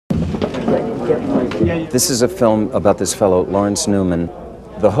This is a film about this fellow, Lawrence Newman.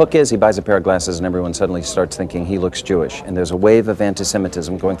 The hook is he buys a pair of glasses and everyone suddenly starts thinking he looks Jewish. And there's a wave of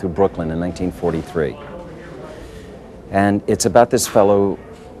anti-Semitism going through Brooklyn in 1943. And it's about this fellow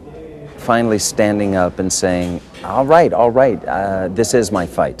finally standing up and saying, all right, this is my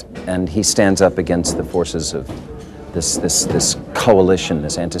fight. And he stands up against the forces of this coalition,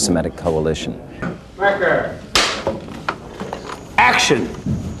 this anti-Semitic coalition. Marker. Action.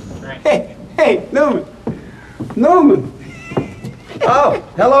 Hey, Newman. Newman. Oh,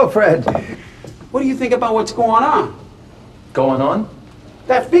 hello, Fred. What do you think about what's going on? Going on?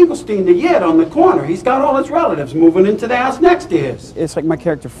 That Finkelstein, the Yid on the corner, he's got all his relatives moving into the house next to his. It's like my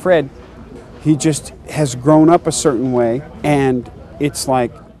character Fred, he just has grown up a certain way, and it's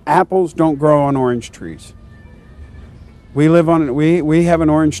like apples don't grow on orange trees. We have an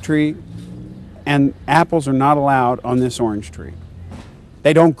orange tree, and apples are not allowed on this orange tree.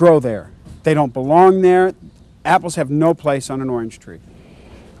 They don't grow there. They don't belong there. Apples have no place on an orange tree.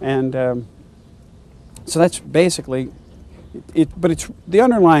 And so that's basically it, but it's the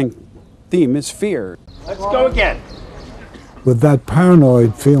underlying theme is fear. Let's go again. With that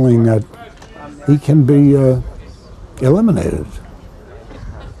paranoid feeling that he can be eliminated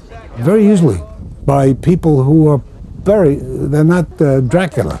very easily by people who are they're not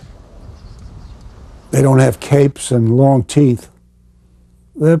Dracula. They don't have capes and long teeth.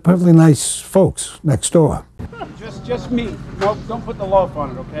 They're perfectly nice folks next door. Just me. No, don't put the loaf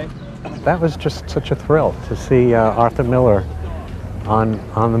on it, okay? That was just such a thrill to see Arthur Miller on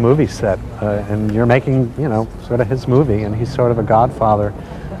the movie set, and you're making, sort of his movie, and he's sort of a godfather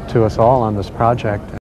to us all on this project.